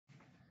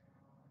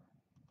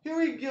Here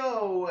we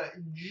go.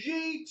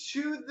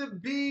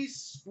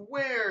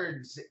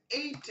 J2theBSquared's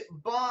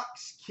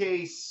 8-box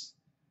case,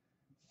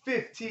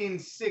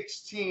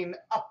 15-16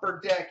 Upper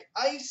Deck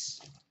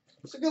Ice.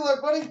 So good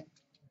luck, buddy.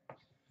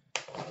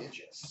 Get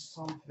you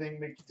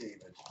something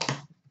McDavid.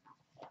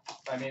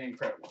 I mean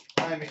incredible.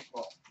 I mean,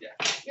 well, yeah.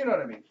 You know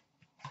what I mean.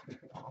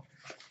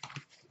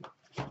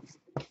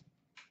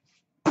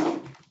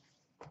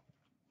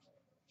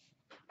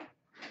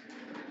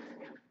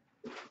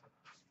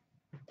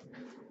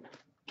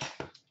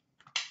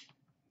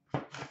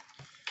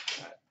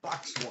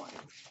 Box 1.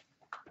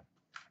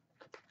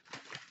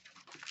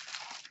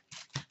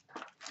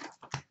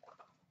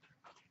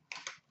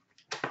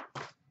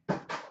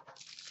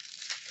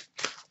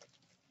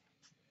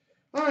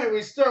 All right,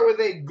 we start with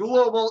a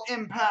global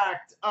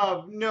impact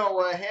of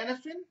Noah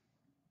Hannafin.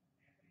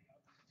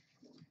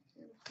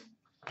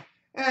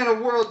 And a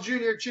World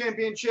Junior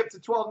Championship to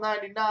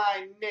 $12.99,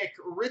 Nick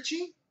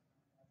Ritchie.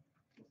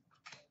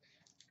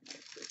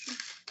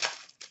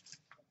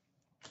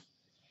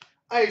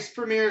 Ice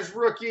Premier's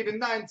rookie to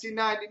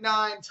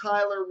 $19.99,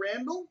 Tyler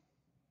Randall.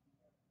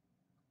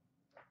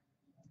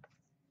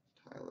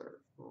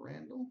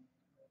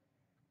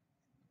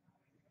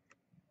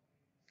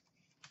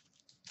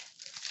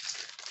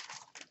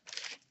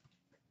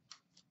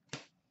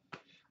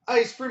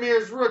 Ice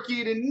Premier's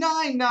rookie to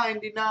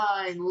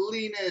 $9.99,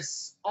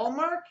 Linus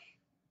Ullmark.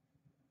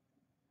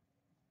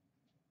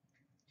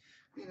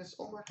 Linus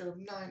Ullmark out of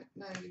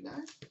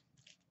 $9.99.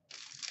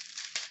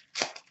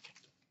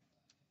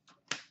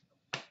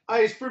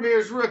 Ice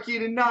Premier's rookie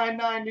to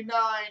 $9.99,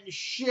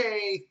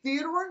 Shea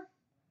Theodore.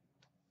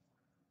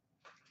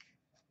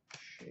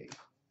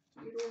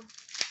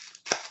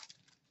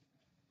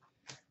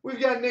 We've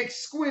got an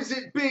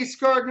exquisite base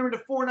card number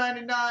to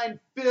 $4.99,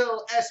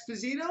 Phil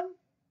Esposito.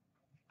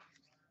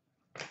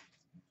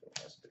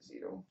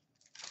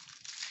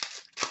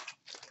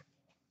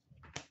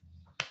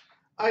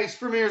 Ice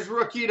Premier's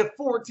rookie to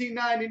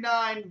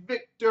 $14.99,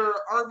 Victor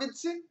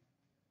Arvidsson.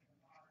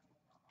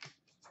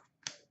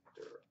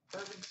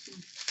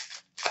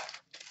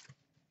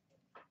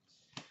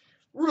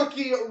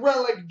 Rookie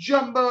Relic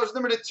Jumbos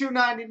number to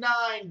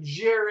 $2.99,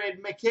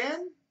 Jared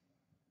McCann.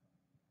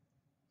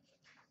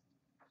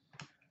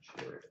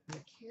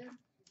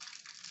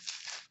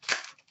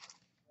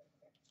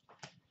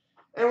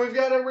 And we've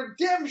got a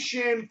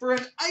redemption for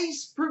an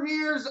Ice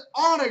Premier's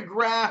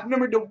autograph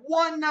number to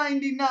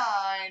 $1.99,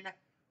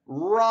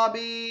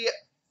 Robbie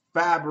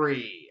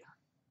Fabry.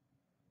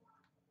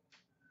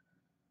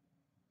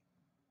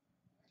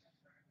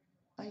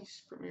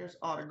 Ice Premier's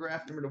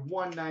autograph number to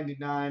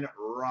 $1.99,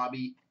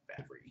 Robbie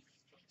Fabry.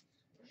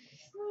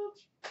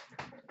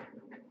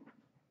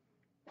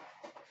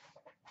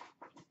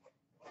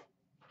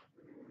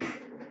 All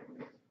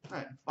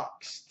right,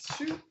 box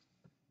 2.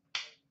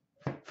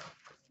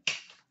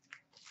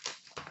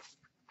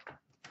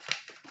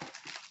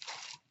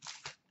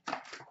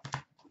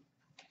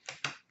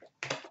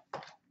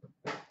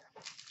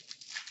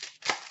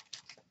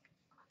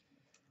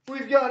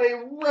 We've got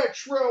a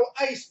retro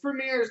Ice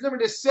Premier's number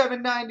to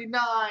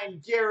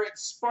 $7.99, Garrett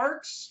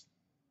Sparks.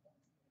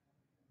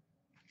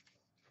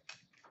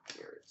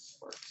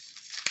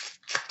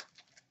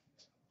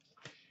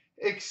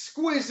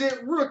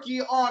 Exquisite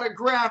rookie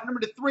autograph number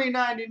to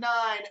 $3.99,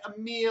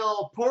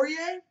 Emile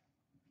Poirier.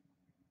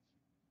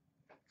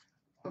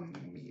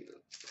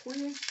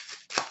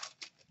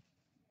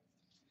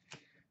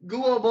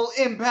 Global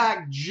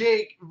Impact,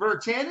 Jake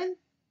Virtanen.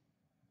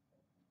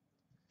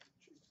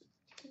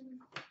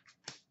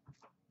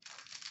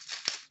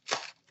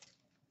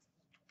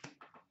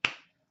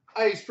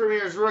 Ice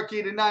Premier's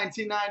rookie to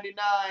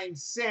 $19.99,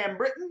 Sam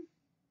Britton.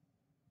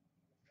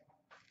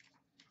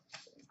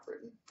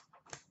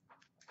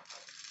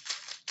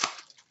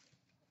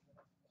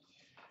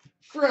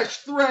 Fresh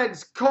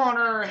Threads,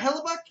 Connor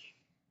Hellebuyck.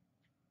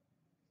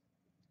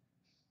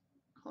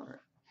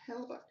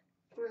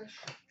 Fresh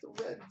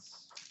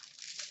Threads.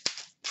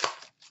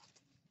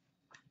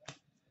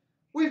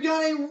 We've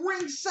got a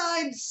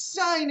ringside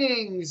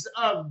signings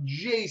of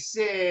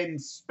Jason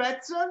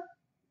Spezza.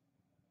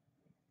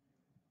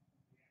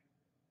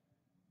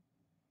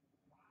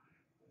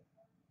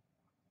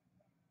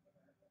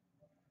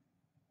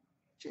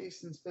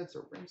 Jason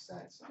Spezza,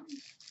 ringside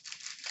signings.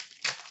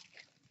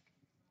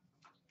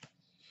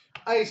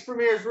 Ice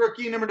Premier's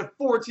rookie number to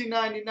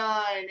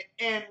 $14.99,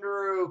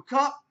 Andrew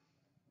Kopp.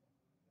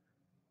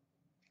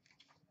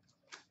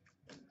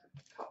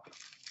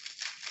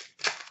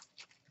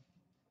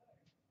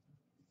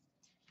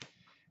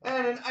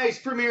 And an Ice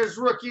Premier's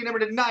rookie number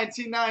to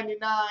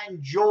 $19.99,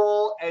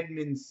 Joel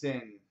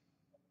Edmondson.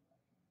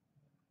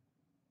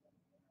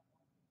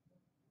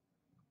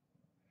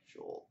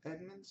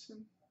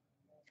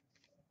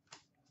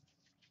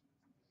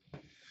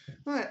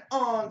 All right,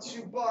 on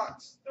to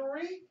box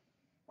 3.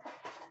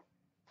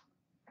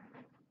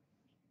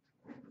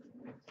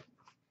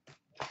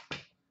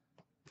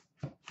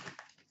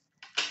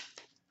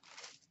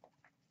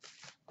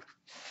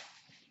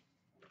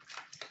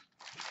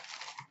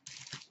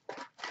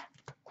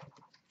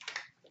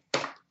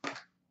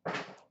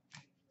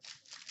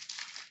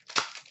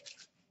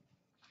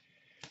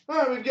 All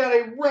right, we've got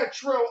a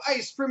retro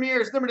Ice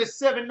Premieres number to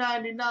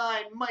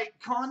 799, Mike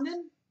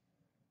Condon.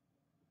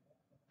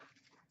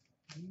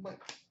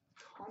 Mike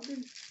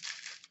Condon.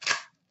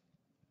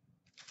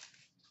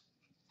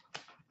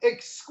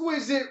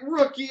 Exquisite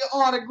rookie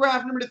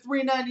autograph number to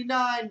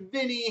 399,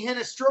 Vinny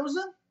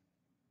Hinestroza.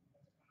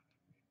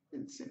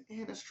 Vincent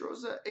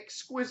Hinestroza,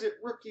 exquisite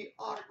rookie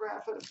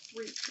autograph out of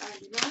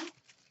 399.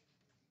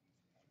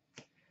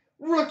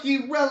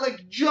 Rookie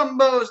relic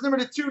jumbos number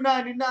to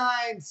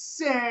 299,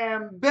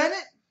 Sam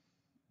Bennett.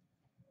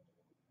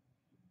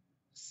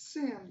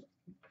 Sam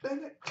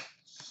Bennett.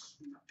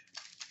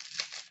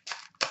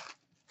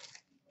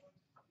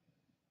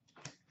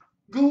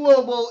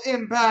 Global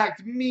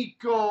Impact,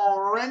 Mikko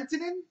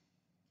Rantanen.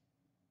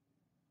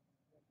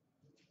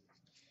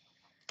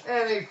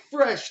 And a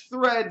Fresh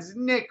Threads,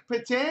 Nick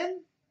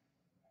Patan.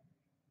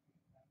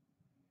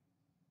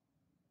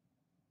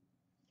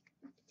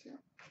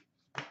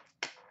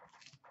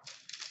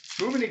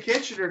 Moving to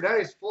Kitchener,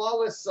 nice.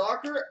 Flawless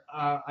Soccer.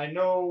 I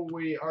know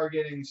we are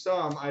getting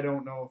some. I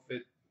don't know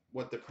if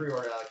what the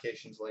pre-order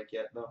allocation's like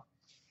yet, though.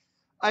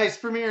 Ice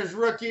Premieres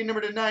rookie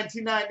number to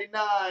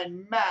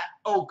 1999, Matt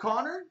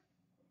O'Connor.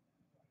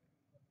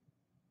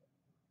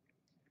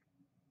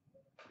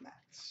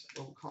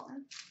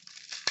 O'Connor.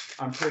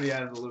 I'm pretty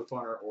out of the loop on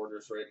our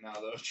orders right now,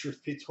 though,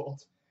 truth be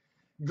told.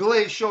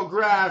 Glacial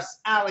Graphs,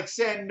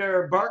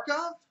 Alexander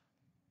Barkov.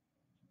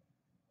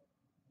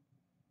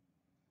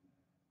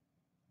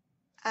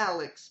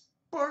 Alex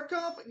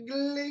Barkov,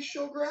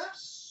 Glacial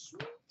Graphs.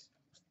 Sweet.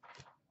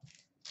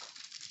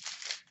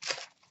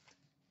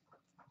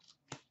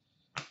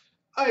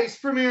 Ice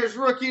Premieres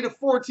rookie to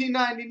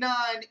 1499,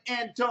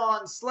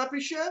 Anton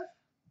Slepyshev.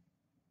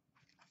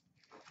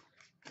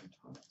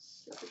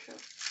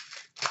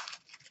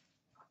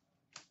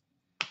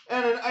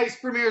 And an Ice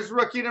Premieres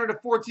rookie number to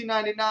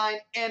 1499,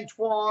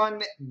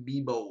 Antoine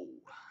Bibeau.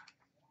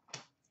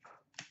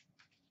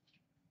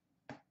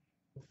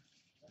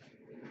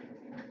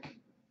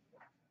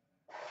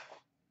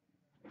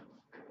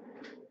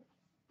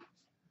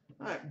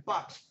 All right,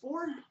 box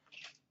 4.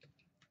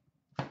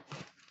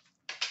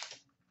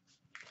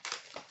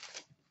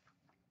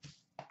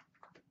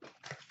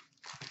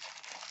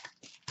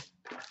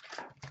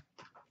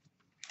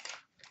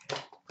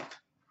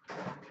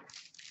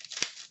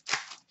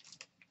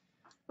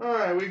 All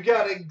right, we've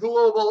got a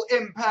Global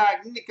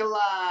Impact,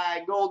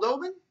 Nikolai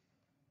Goldobin.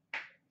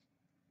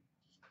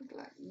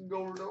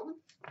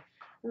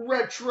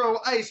 Retro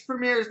Ice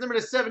Premieres number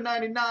to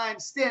 799,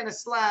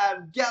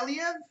 Stanislav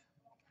Galiev.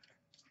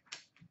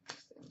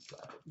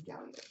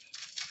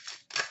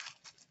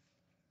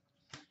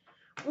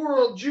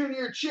 World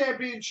Junior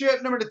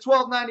Championship number to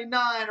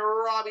 1299,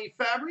 Robbie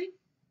Fabry.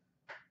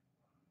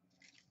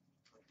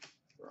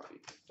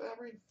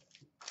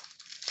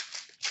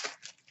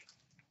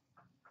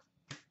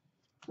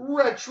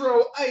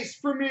 Retro Ice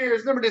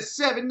Premieres number to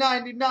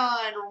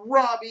 799,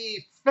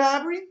 Robbie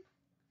Fabry.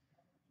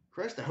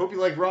 Christ, I hope you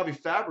like Robbie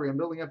Fabry. I'm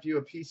building up you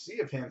a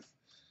PC of him.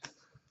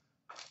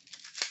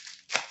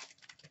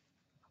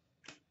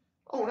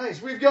 Oh,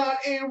 nice. We've got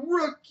a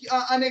rookie,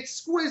 an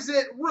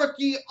exquisite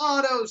rookie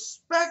auto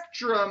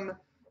spectrum,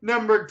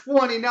 number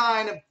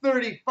 29 of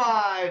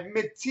 35,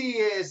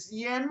 Matthias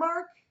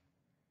Janmark.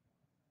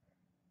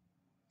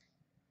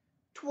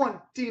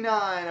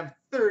 29 of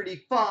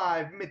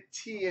 35,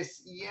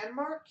 Matthias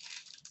Janmark.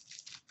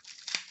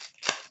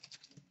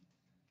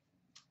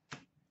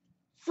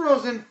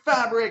 Frozen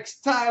Fabrics,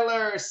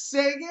 Tyler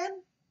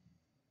Seguin.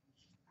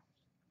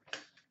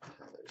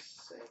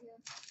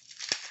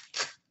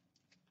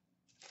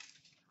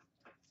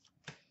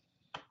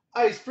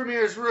 Ice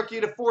Premieres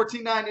rookie to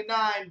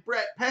 1499,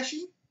 Brett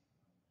Pesce.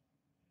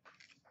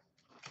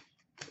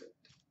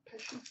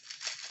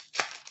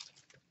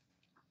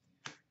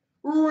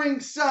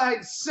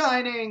 Ringside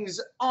Signings,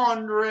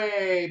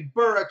 Andre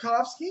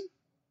Burakovsky.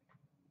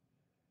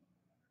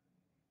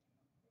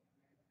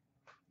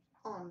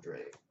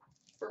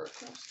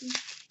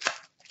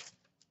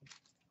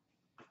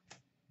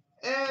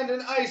 And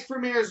an Ice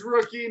Premieres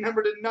rookie,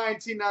 number to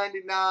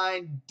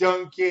 1999,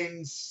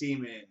 Duncan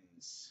Siemens.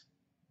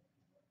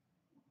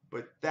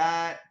 But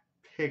that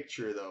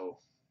picture, though,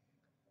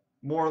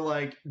 more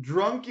like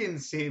Drunken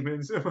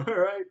Siemens, am I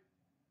right?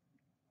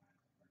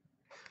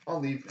 I'll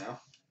leave now.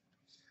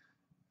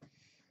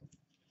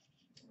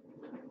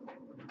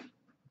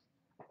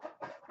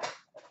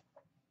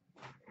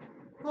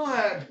 All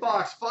right,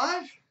 box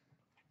 5.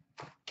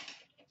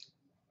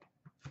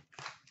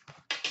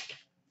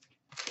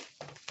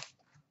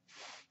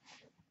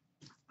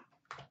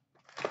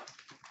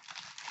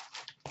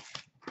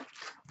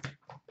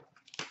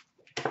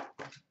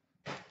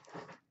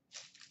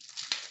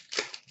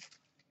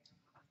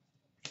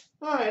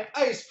 All right,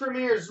 Ice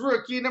Premieres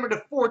rookie number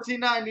to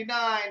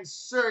 1499,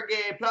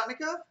 Sergei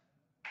Plotnikov.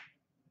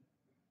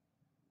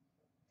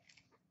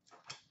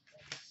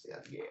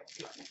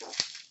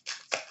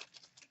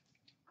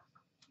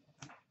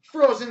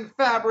 Frozen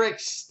Fabric,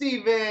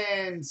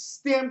 Steven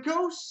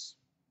Stamkos.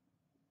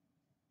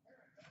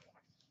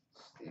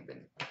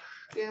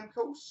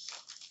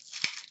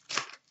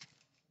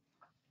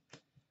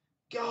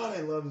 God,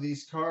 I love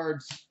these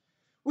cards.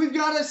 We've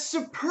got a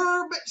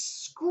superb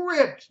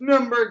script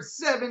numbered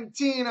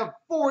 17 of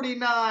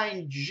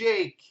 49,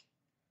 Jake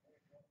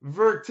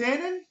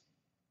Virtanen.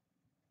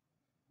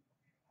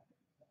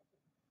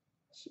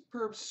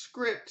 Superb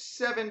script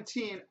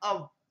 17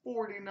 of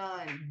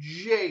 49,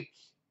 Jake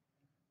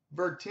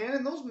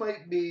Virtanen. Those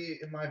might be,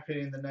 in my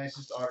opinion, the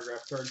nicest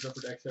autograph cards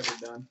Upper Deck's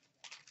ever done.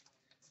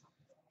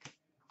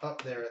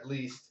 Up there, at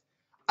least.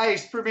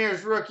 Ice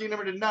Premier's rookie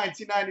number to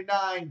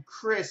 1999,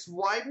 Chris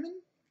Weidman.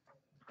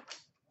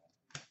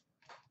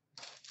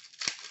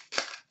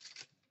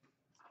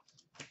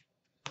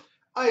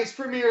 Ice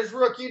Premier's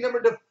rookie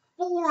number to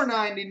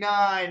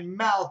 499,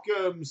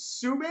 Malcolm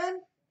Subban.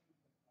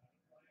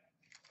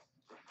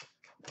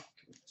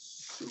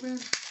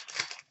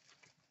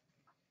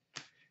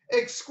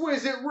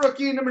 Exquisite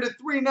rookie number to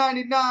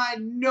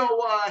 399,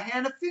 Noah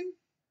Hanifin.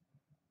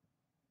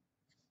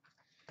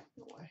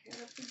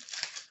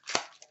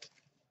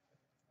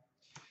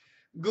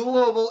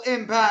 Global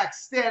Impact,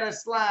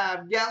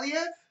 Stanislav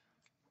Galiev.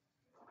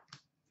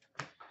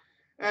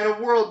 And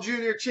a World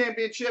Junior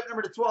Championship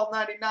number to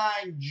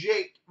 1299,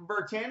 Jake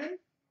Virtanen.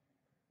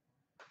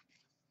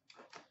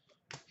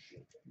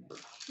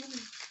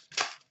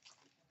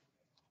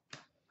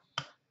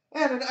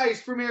 And an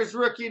Ice Premier's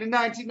rookie to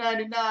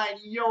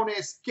 1999,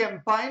 Jonas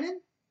Kemppainen.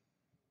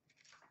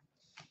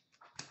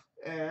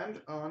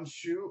 And on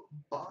to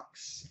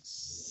box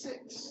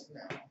 6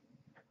 now.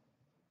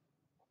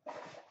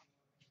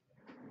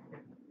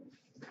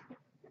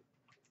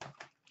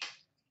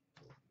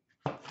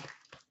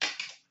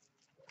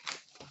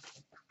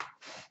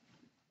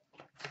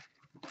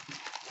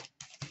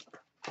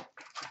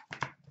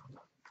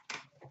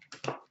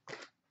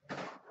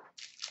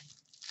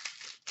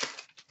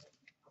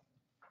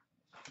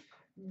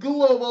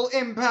 Global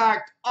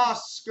Impact,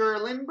 Oscar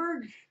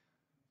Lindbergh.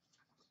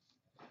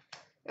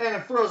 And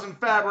a Frozen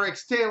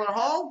Fabrics, Taylor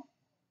Hall.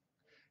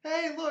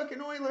 Hey, look,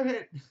 an Oiler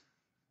hit.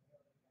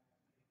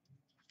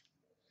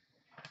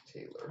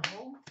 Taylor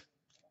Hall.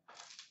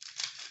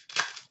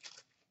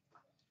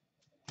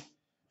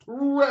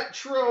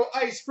 Retro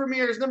Ice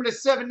Premiers, number to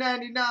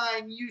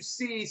 799,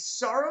 UC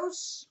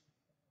Saros.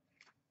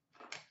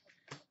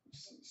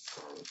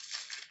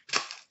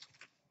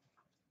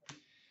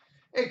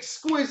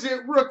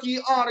 Exquisite rookie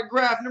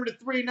autograph, number to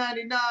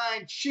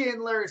 399,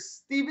 Chandler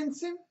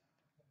Stevenson.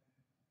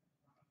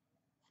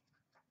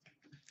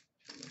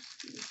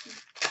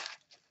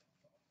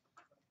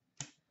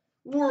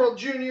 World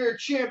Junior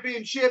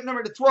Championship,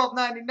 number to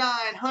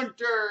 1299,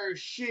 Hunter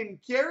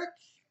Shinkarik.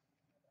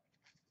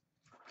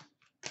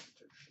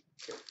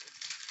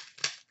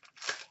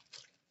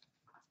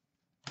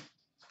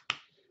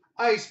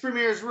 Ice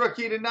Premier's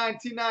rookie to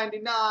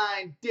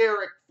 1999,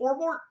 Derek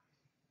Forbort.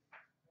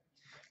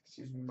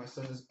 Excuse me, my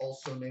son is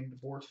also named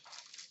Bort.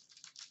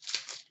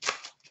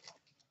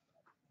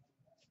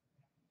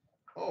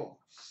 Oh,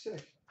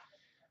 sick.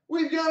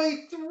 We've got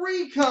a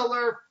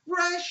 3-color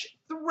Fresh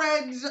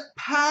Threads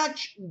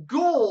Patch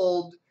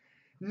Gold,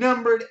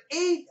 numbered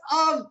 8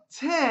 of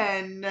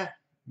 10,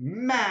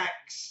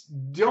 Max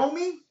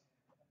Domi.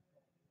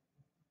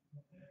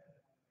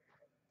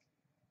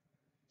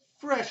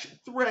 Fresh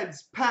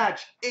Threads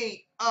Patch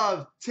 8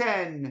 of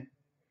 10,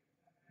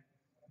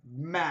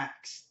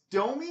 Max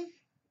Domi.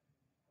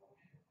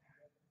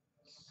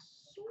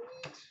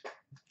 Sweet.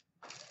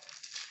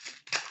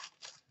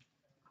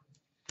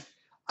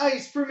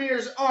 Ice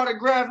Premier's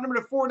autograph number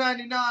to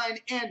 499,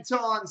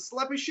 Anton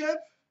Slepyshev.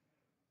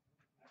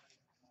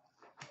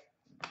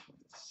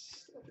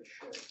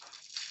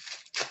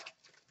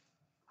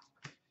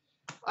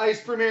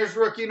 Ice Premier's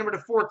rookie number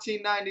to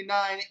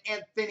 1499,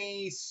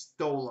 Anthony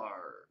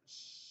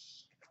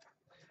Stolars.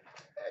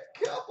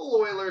 A couple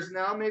Oilers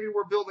now. Maybe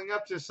we're building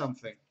up to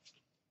something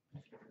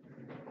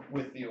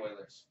with the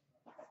Oilers.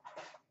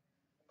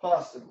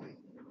 Possibly.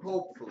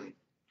 Hopefully.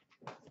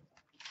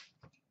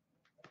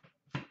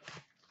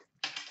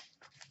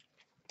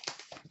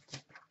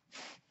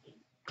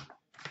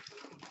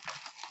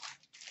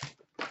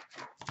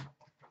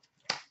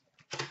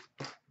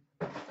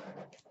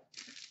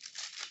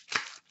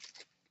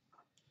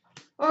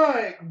 All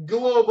right,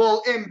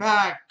 Global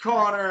Impact,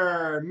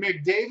 Connor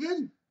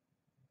McDavid.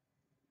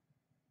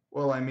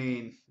 Well, I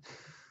mean,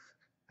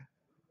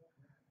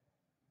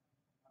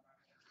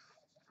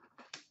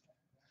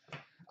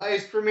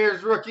 Ice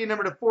Premier's rookie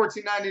number to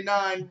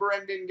 1499,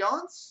 Brendan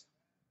Gaunce.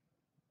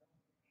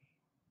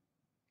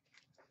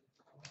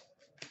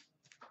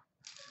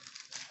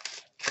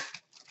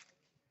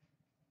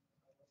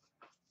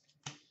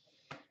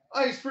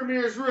 Ice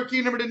Premier's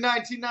rookie number to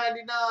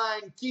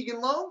 1999,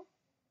 Keegan Lowe.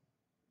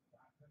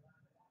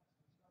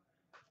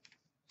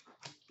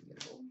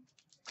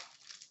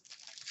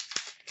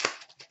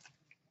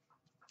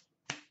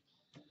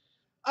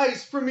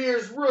 Ice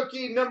Premier's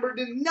rookie number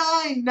to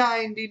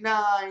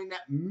 999,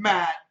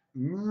 Matt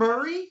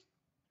Murray.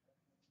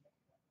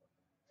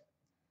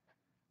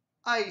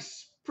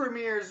 Ice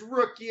Premier's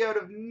rookie out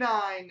of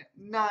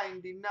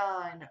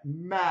 999,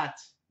 Matt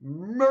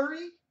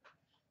Murray.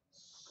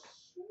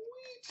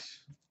 Sweet.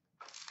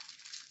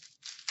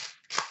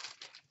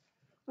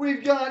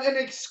 We've got an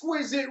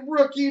exquisite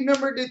rookie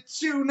number to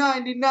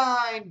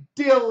 299,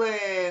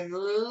 Dylan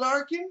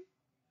Larkin.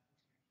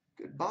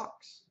 Good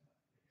box.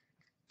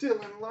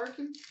 Dylan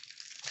Larkin.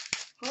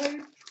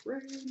 Hype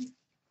train.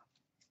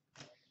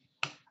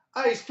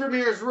 Ice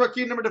Premier's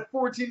rookie number to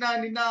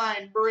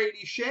 1499,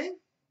 Brady Shea.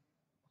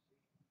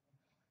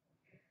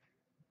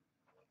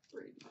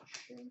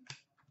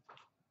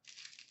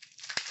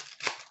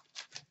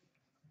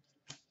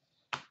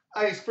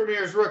 Ice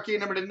Premier's rookie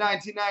number to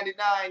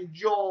 1999,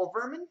 Joel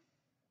Verman.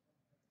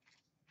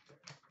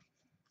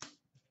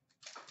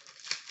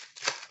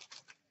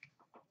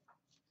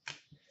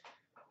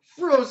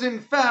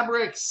 Frozen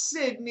Fabric,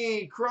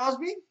 Sidney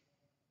Crosby.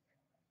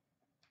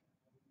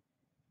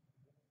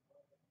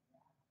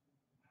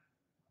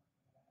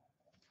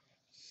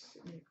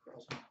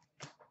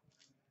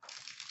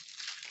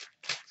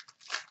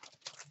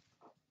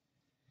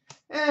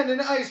 And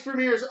an Ice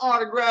Premier's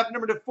autograph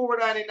number to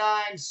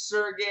 499,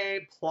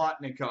 Sergei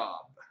Plotnikov.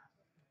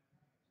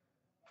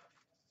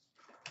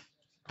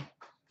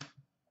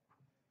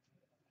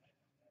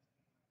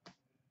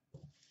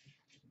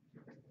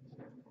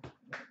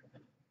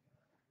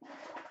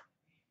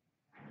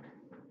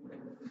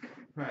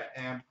 All right,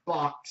 and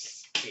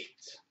box 8.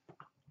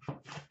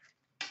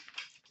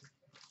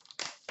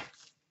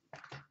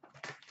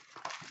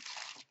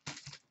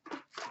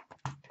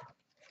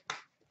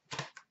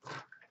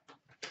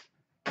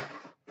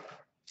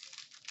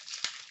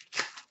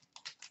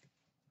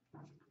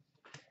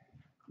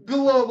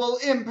 Global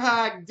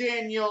Impact,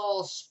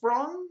 Daniel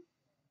Sprong.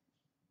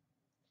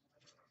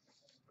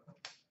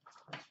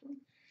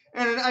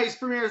 And an Ice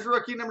Premier's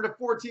rookie number to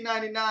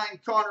 1499,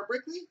 Connor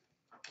Brickley.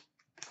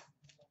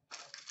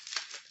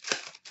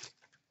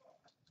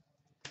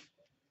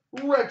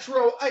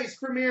 Retro Ice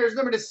Premier's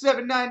number to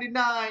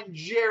 799,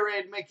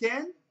 Jared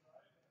McCann.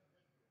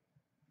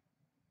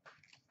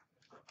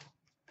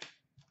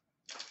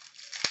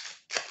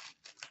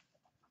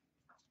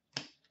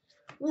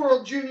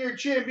 World Junior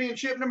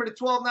Championship number to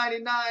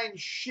 1299,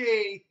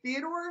 Shea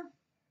Theodore.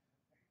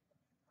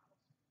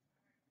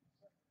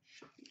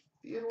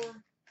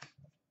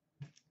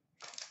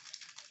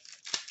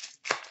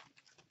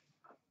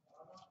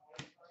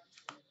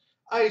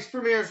 Ice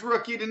Premier's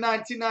rookie to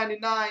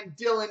 1999,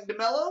 Dylan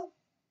DeMello.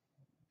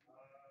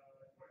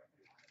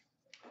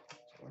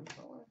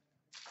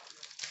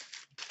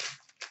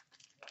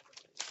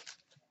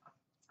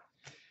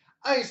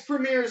 Ice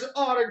Premier's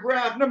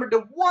autograph number to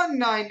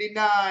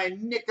 199,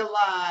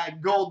 Nikolai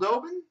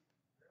Goldobin.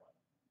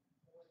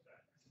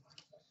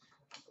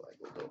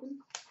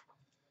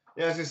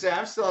 Yeah, I was going to say,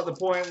 I'm still at the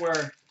point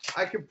where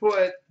I could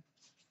put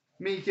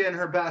Mika and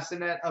her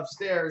bassinet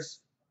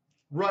upstairs,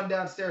 run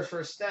downstairs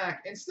for a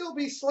snack, and still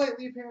be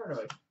slightly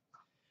paranoid.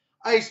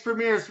 Ice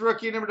Premier's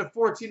rookie number to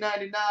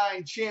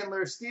 1499,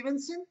 Chandler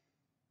Stevenson.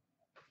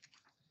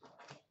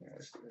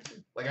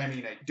 Like, I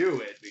mean, I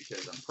do it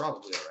because I'm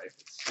probably all right,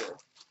 but still.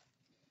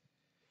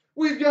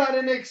 We've got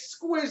an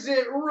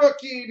exquisite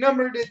rookie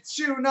number to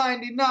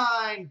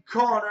 299,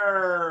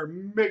 Connor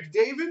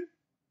McDavid.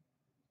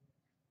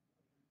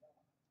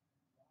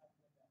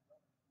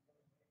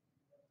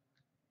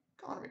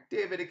 Connor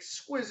McDavid,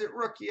 exquisite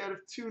rookie out of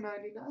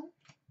 299.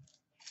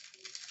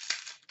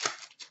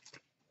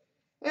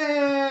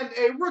 And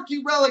a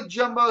rookie relic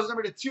jumbos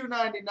number to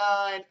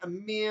 299,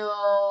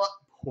 Emile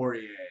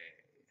Poirier.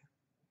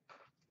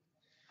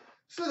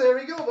 So there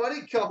we go,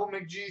 buddy. Couple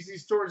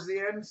McJeezy's towards the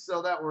end,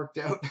 so that worked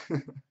out.